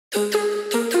Good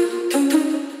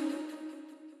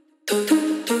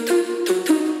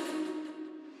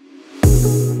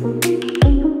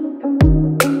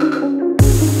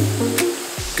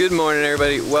morning,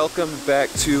 everybody. Welcome back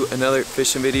to another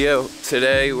fishing video.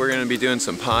 Today we're going to be doing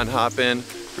some pond hopping.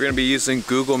 We're going to be using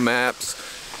Google Maps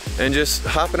and just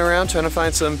hopping around trying to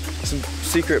find some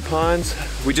secret ponds.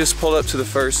 We just pulled up to the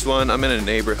first one. I'm in a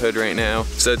neighborhood right now.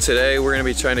 So today we're going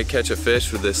to be trying to catch a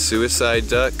fish with this suicide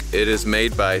duck. It is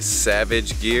made by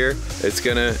Savage Gear. It's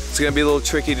gonna be a little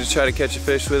tricky to try to catch a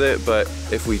fish with it, but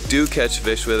if we do catch a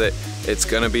fish with it, it's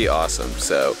gonna be awesome.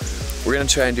 So we're gonna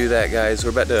try and do that, guys.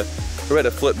 We're about to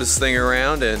flip this thing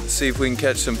around and see if we can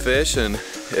catch some fish, and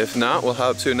if not, we'll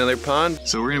hop to another pond.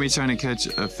 So we're gonna be trying to catch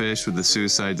a fish with the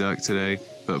suicide duck today,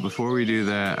 but before we do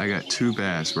that, I got two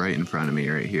bass right in front of me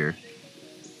right here.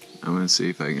 I'm gonna see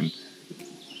if I can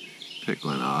pick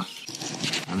one off.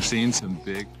 I'm seeing some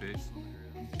big fish.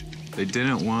 They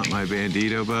didn't want my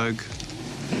bandito bug,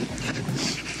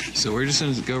 so we're just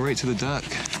gonna go right to the duck.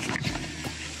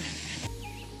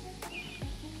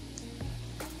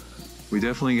 We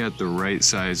definitely got the right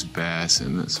size bass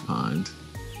in this pond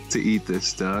to eat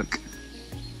this duck.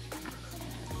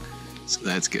 So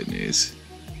that's good news.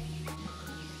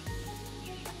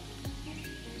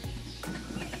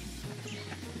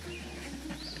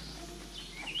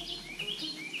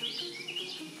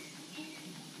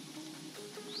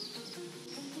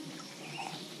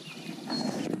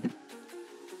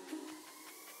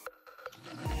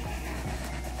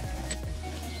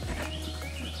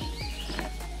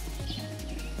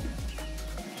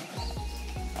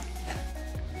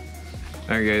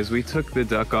 Alright guys, we took the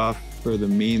duck off for the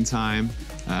meantime.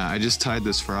 I just tied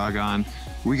this frog on.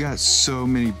 We got so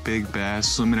many big bass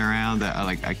swimming around that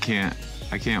I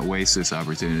can't waste this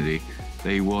opportunity.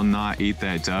 They will not eat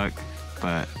that duck,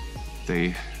 but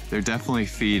they're definitely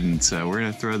feeding. So we're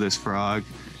gonna throw this frog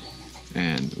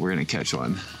and we're gonna catch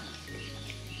one.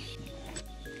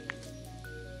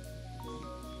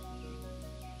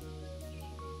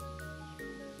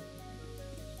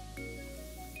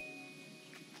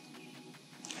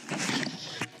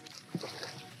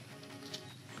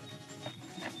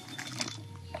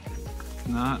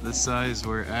 Not the size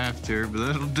we're after, but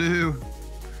that'll do.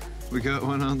 We got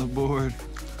one on the board.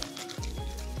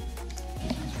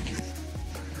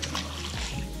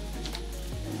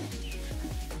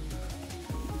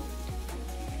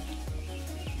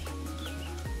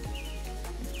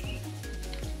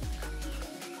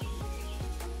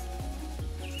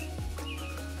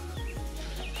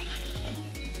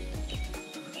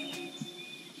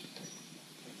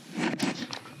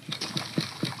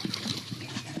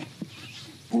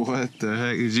 What the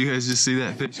heck? Did you guys just see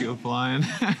that fish go flying?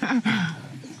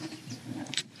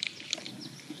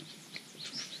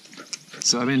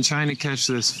 So I've been trying to catch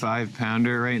this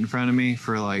 5-pounder right in front of me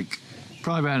for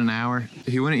probably about an hour.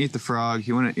 He wouldn't eat the frog,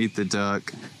 he wouldn't eat the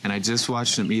duck, and I just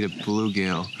watched him eat a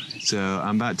bluegill. So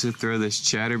I'm about to throw this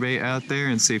chatterbait out there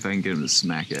and see if I can get him to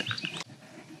smack it.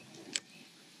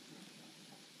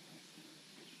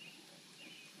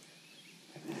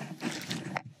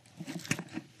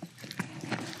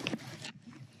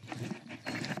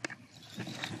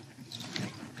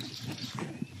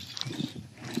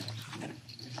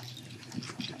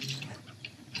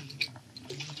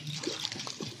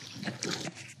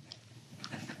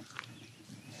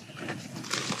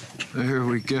 There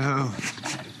we go.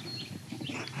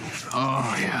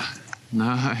 Oh yeah,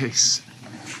 nice.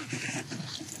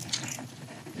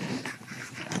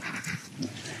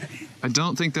 I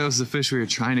don't think that was the fish we were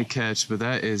trying to catch, but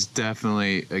that is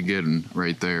definitely a good one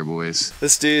right there, boys.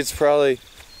 This dude's probably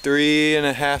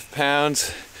 3.5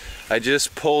 pounds. I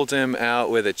just pulled him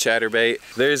out with a chatterbait.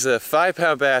 There's a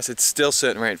 5-pound bass. It's still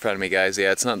sitting right in front of me, guys.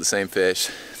 Yeah, it's not the same fish.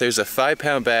 There's a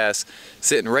 5-pound bass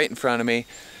sitting right in front of me.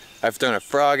 I've thrown a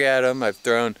frog at him, I've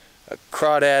thrown a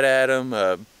crawdad at him,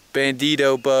 a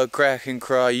bandito bug, kraken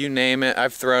craw, you name it,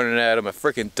 I've thrown it at him, a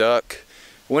freaking duck.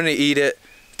 Wouldn't eat it,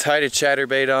 tied a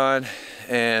chatterbait on,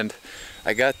 and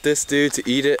I got this dude to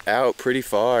eat it out pretty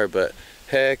far, but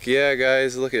heck yeah,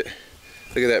 guys, look at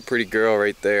that pretty girl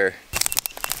right there.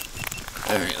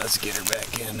 Alright, let's get her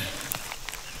back in.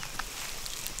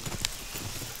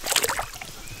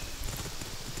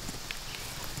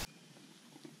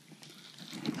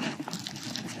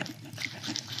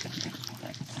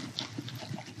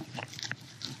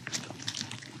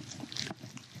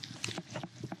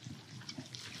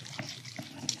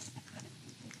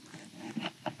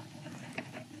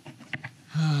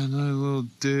 Another little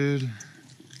dude.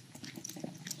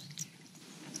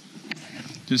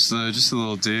 Just a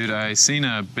little dude. I seen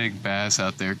a big bass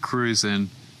out there cruising,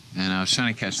 and I was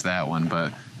trying to catch that one,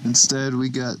 but Instead, we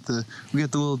got the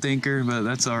little dinker, but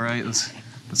that's all right. Let's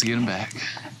get him back.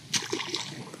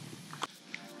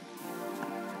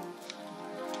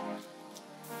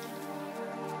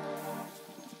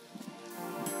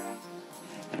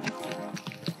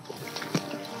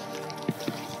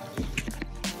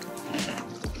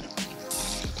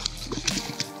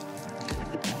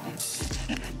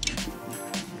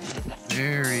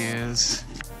 There he is.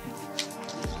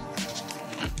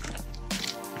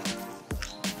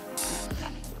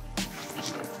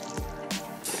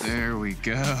 There we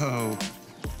go.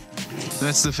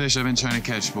 That's the fish I've been trying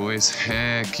to catch, boys.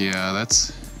 Heck yeah,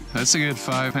 that's a good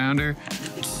 5-pounder.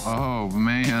 Oh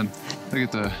man, look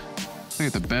at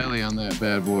the belly on that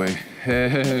bad boy.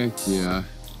 Heck yeah.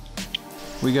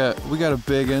 We got a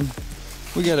big one.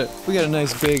 We got a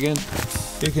nice big one.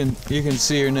 You can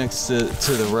see her next to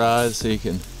the rod, so you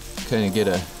can kind of get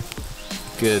a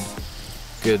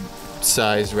good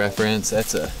size reference.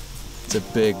 It's a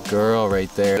big girl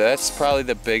right there. That's probably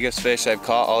the biggest fish I've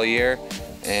caught all year,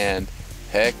 and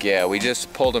heck yeah, we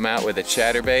just pulled him out with a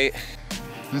chatterbait.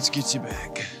 Let's get you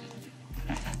back.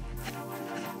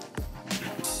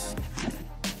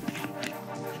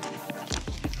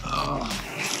 Oh.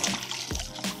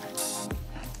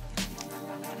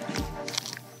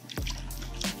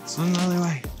 Swim the other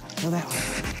way. Go that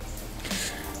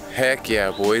way. Heck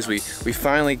yeah, boys! We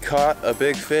finally caught a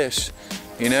big fish.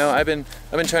 You know, I've been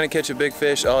trying to catch a big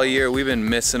fish all year. We've been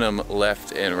missing them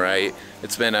left and right.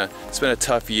 It's been a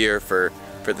tough year for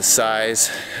the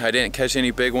size. I didn't catch any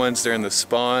big ones during the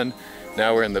spawn.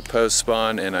 Now we're in the post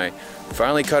spawn, and I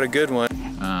finally caught a good one.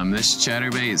 This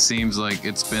chatterbait seems like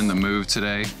it's been the move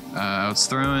today. I was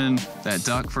throwing that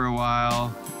duck for a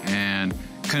while and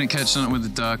couldn't catch something with the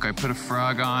duck. I put a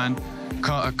frog on,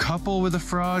 caught a couple with a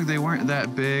frog. They weren't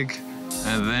that big,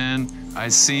 and then I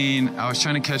was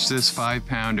trying to catch this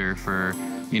 5-pounder for,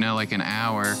 you know, like an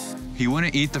hour. He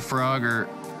wouldn't eat the frog or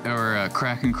a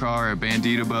kraken crawl or a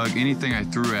bandito bug, anything I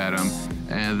threw at him.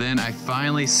 And then I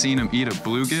finally seen him eat a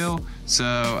bluegill. So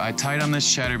I tied on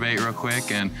this chatterbait real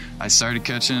quick and I started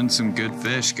catching some good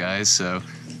fish, guys. So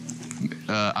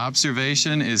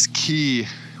observation is key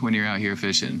when you're out here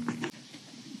fishing.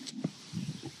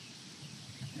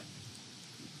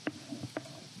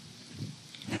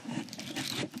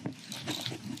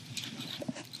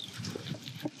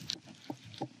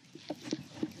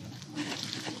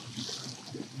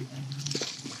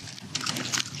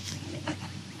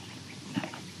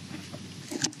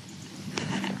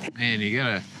 Man, you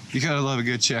gotta love a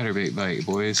good chatterbait bite,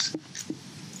 boys.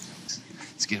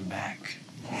 Let's get him back.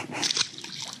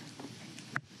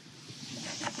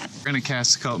 We're gonna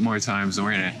cast a couple more times and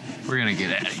we're gonna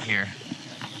get out of here.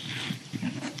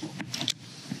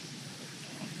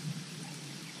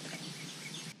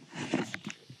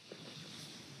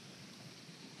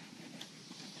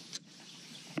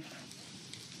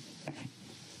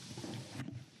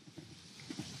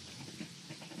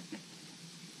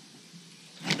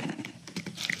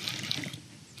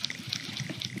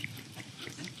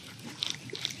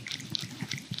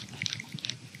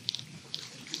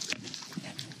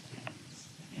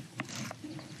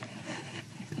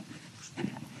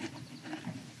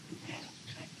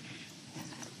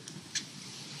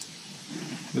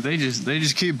 But they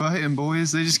just keep biting,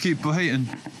 boys. They just keep biting.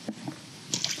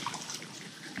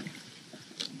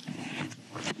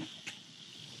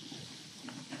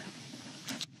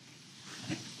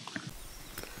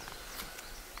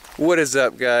 What is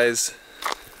up, guys?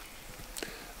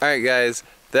 Alright guys,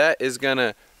 that is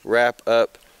gonna wrap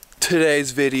up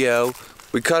today's video.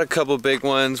 We caught a couple big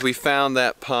ones. We found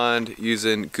that pond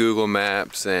using Google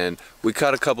Maps, and we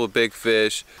caught a couple big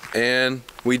fish, and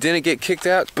we didn't get kicked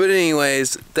out. But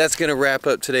anyways, that's gonna wrap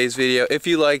up today's video. If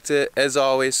you liked it, as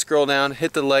always, scroll down,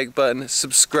 hit the like button,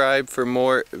 subscribe for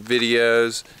more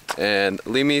videos, and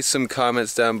leave me some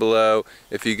comments down below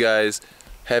if you guys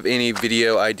have any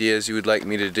video ideas you would like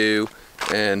me to do.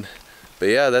 But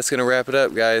yeah, that's gonna wrap it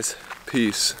up, guys.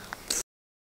 Peace.